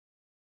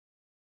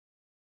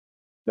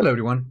Hello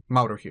everyone,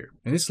 Mauro here.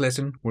 In this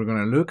lesson, we're going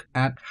to look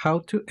at how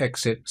to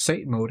exit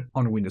safe mode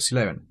on Windows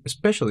 11,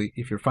 especially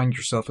if you find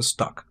yourself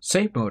stuck.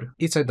 Safe mode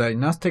is a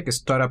diagnostic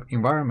startup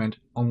environment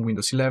on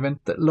Windows 11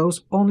 that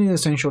loads only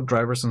essential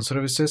drivers and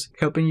services,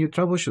 helping you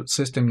troubleshoot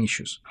system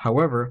issues.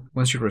 However,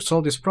 once you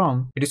resolve this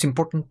problem, it is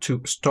important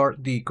to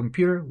start the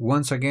computer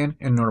once again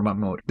in normal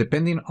mode.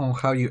 Depending on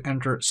how you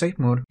enter safe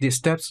mode, the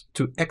steps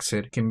to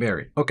exit can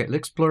vary. Okay,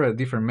 let's explore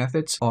different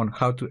methods on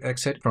how to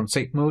exit from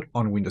safe mode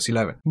on Windows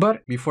 11.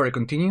 But before I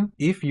continue,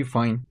 if you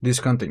find this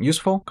content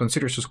useful,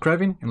 consider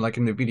subscribing and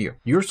liking the video.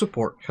 Your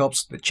support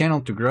helps the channel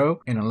to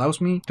grow and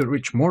allows me to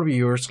reach more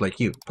viewers like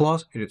you.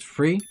 Plus, it is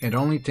free and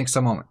only takes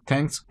a moment.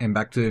 Thanks, and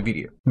back to the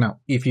video.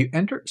 Now, if you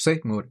enter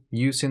safe mode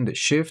using the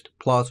Shift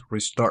plus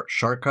Restart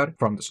shortcut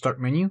from the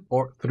Start menu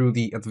or through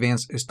the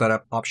Advanced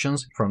Startup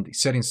options from the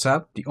Settings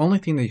tab, the only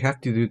thing that you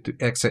have to do to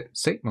exit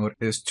safe mode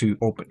is to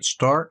open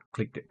Start,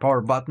 click the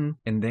power button,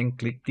 and then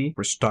click the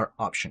Restart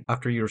option.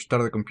 After you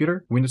restart the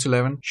computer, Windows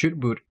 11 should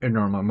boot in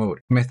normal mode.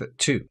 Method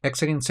 2.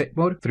 Exiting safe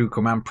mode through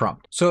command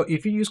prompt. So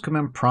if you use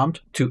command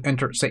prompt to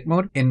enter safe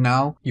mode and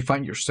now you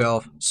find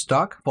yourself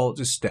stuck, follow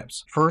these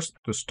steps. First,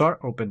 to start,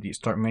 open the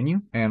Start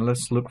menu and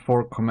let's look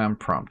for command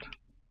prompt.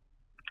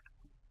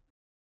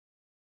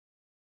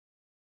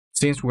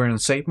 Since we're in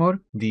safe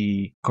mode,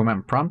 the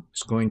command prompt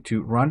is going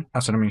to run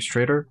as an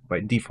administrator by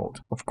default.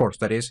 Of course,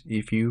 that is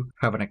if you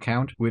have an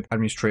account with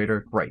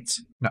administrator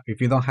rights. Now, if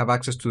you don't have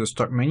access to the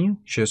Start menu,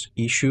 just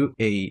issue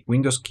a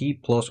Windows key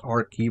plus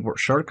R keyboard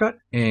shortcut,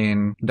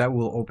 and that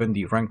will open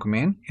the run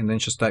command, and then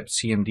just type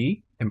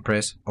CMD and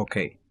press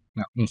OK.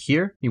 Now, in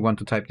here, you want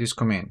to type this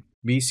command,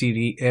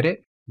 bcd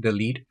edit,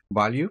 delete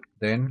value,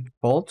 then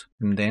alt,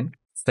 and then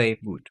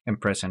save boot,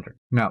 and press enter.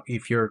 Now,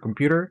 if your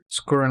computer is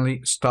currently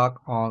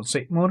stuck on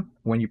safe mode,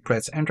 when you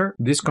press enter,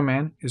 this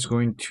command is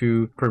going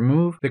to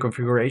remove the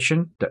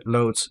configuration that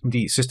loads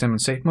the system in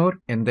safe mode,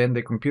 and then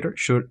the computer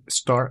should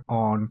start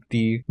on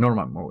the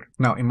normal mode.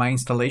 Now, in my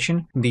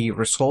installation, the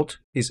result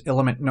is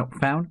element not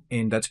found,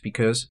 and that's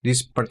because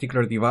this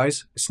particular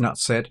device is not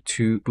set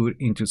to boot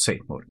into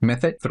safe mode.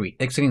 Method 3.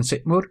 Exiting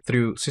safe mode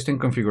through system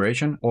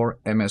configuration or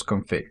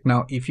msconfig.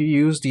 Now, if you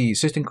use the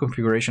system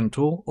configuration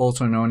tool,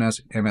 also known as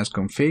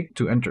msconfig,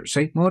 to enter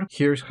safe mode,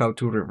 here's how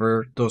to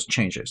revert those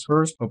changes.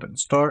 First, open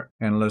Start,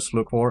 and let's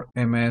look for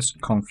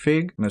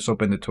msconfig. Let's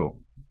open the tool.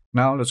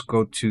 Now let's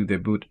go to the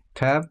boot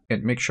tab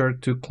and make sure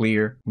to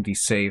clear the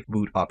save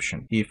boot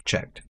option if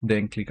checked.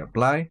 Then click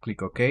apply,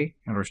 click OK,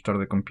 and restart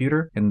the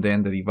computer, and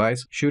then the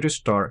device should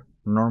start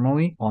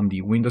normally on the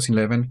Windows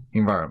 11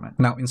 environment.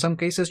 Now, in some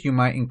cases, you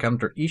might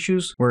encounter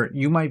issues where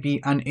you might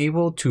be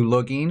unable to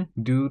log in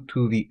due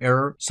to the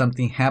error.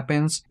 Something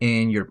happens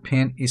and your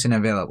PIN isn't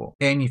available.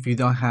 And if you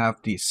don't have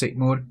the safe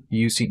mode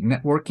using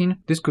networking,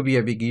 this could be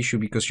a big issue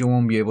because you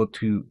won't be able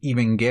to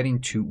even get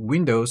into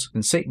Windows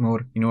in safe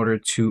mode in order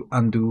to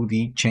undo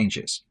the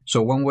changes.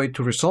 So one way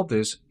to resolve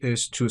this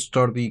is to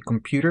start the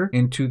computer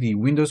into the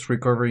Windows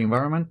recovery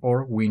environment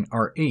or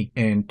WinRE.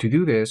 And to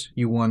do this,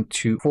 you want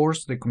to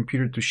force the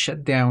computer to shut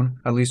down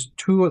at least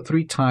 2 or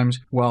 3 times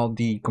while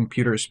the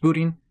computer is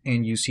booting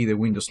and you see the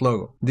Windows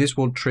logo. This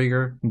will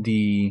trigger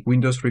the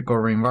Windows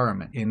recovery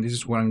environment, and this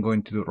is what I'm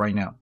going to do right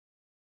now.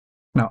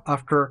 Now,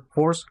 after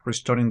force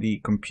restarting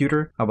the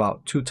computer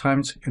about 2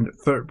 times in the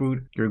third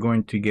boot, you're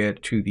going to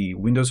get to the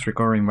Windows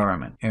recovery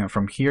environment. And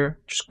from here,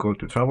 just go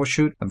to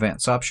Troubleshoot,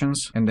 Advanced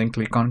Options, and then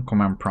click on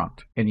Command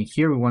Prompt. And in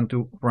here, we want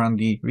to run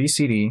the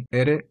bcd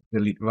edit,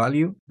 delete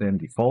value, then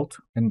default,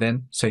 and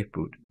then safe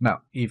boot.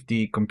 Now, if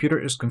the computer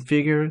is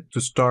configured to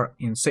start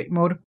in safe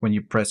mode, when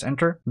you press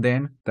enter,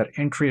 then that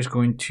entry is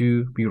going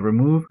to be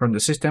removed from the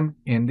system,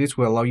 and this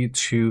will allow you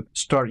to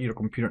start your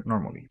computer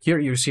normally. Here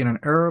you're seeing an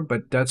error,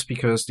 but that's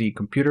because the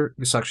computer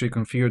is actually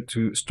configured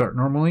to start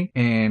normally,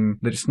 and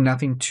there's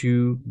nothing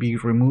to be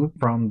removed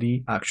from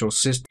the actual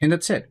system. And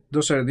that's it.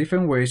 Those are the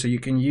different ways that you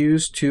can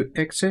use to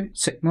exit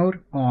safe mode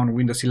on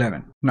Windows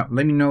 11. Now,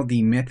 let me know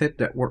the method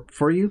that worked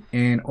for you,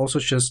 and also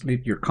just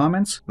leave your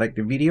comments, like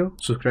the video,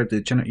 subscribe to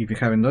the channel if you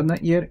haven't done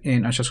that yet,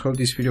 and I just hope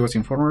this video was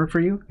informative for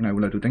you, and I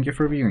would like to thank you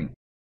for viewing.